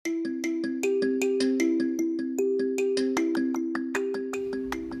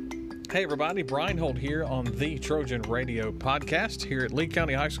Hey everybody, Brian Holt here on the Trojan Radio podcast here at Lee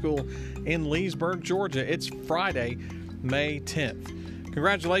County High School in Leesburg, Georgia. It's Friday, May 10th.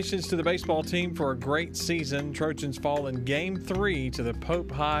 Congratulations to the baseball team for a great season. Trojans fall in Game 3 to the Pope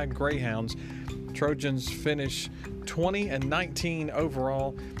High Greyhounds. Trojans finish 20-19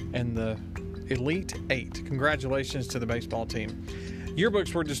 overall and the Elite 8. Congratulations to the baseball team.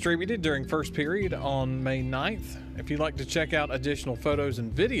 Yearbooks were distributed during first period on May 9th. If you'd like to check out additional photos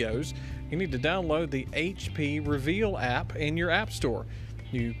and videos, you need to download the HP Reveal app in your app store.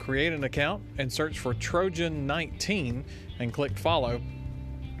 You create an account and search for Trojan19 and click follow.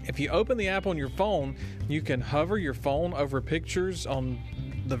 If you open the app on your phone, you can hover your phone over pictures on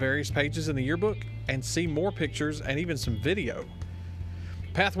the various pages in the yearbook and see more pictures and even some video.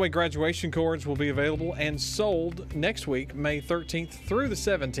 Pathway graduation cards will be available and sold next week, May 13th through the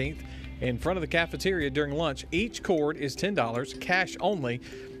 17th, in front of the cafeteria during lunch. Each cord is $10, cash only.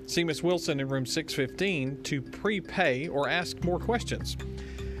 See Miss Wilson in room 615 to prepay or ask more questions.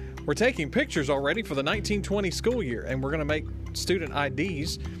 We're taking pictures already for the 1920 school year, and we're going to make student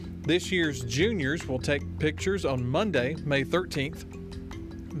IDs. This year's juniors will take pictures on Monday, May 13th.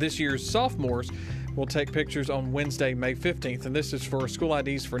 This year's sophomores will take pictures on Wednesday, May 15th, and this is for school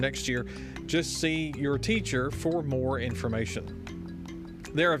IDs for next year. Just see your teacher for more information.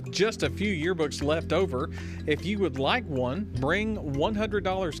 There are just a few yearbooks left over. If you would like one, bring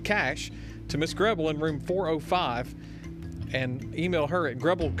 $100 cash to Miss Grebel in room 405 and email her at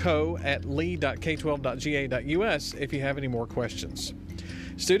grebelco@lee.k12.ga.us if you have any more questions.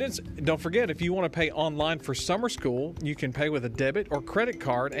 Students, don't forget, if you want to pay online for summer school, you can pay with a debit or credit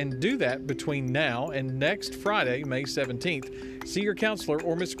card and do that between now and next Friday, May 17th. See your counselor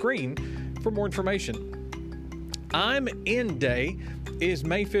or Miss Green for more information. I'm In Day is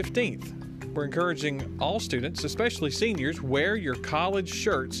May 15th. We're encouraging all students, especially seniors, wear your college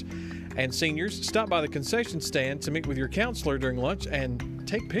shirts. And seniors, stop by the concession stand to meet with your counselor during lunch and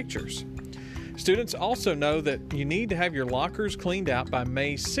take pictures. Students also know that you need to have your lockers cleaned out by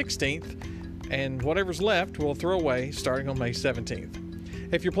May 16th, and whatever's left we'll throw away starting on May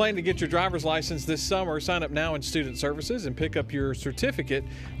 17th. If you're planning to get your driver's license this summer, sign up now in Student Services and pick up your certificate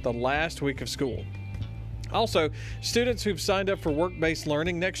the last week of school. Also, students who've signed up for work-based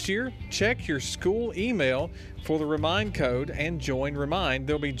learning next year, check your school email for the Remind code and join Remind.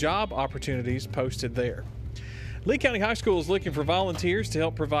 There'll be job opportunities posted there. Lee County High School is looking for volunteers to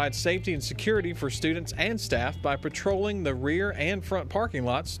help provide safety and security for students and staff by patrolling the rear and front parking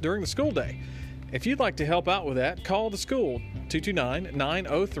lots during the school day. If you'd like to help out with that, call the school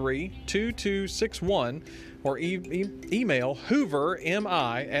 229-903-2261 or email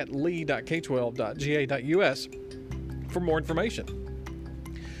hoovermi@lee.k12.ga.us for more information.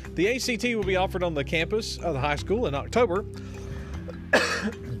 The ACT will be offered on the campus of the high school in October.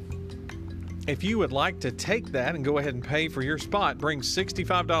 If you would like to take that and go ahead and pay for your spot, bring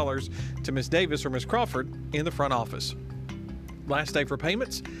 $65 to Miss Davis or Miss Crawford in the front office. Last day for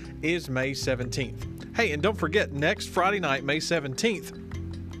payments is May 17th. Hey, and don't forget, next Friday night, May 17th,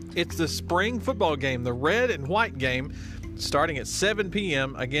 it's the spring football game, the red and white game, starting at 7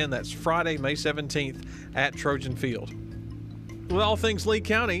 p.m. Again, that's Friday, May 17th at Trojan Field. With all things Lee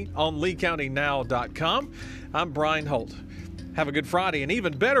County on LeeCountyNow.com, I'm Brian Holt. Have a good Friday and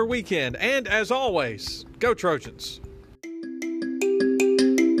even better weekend. And as always, go Trojans.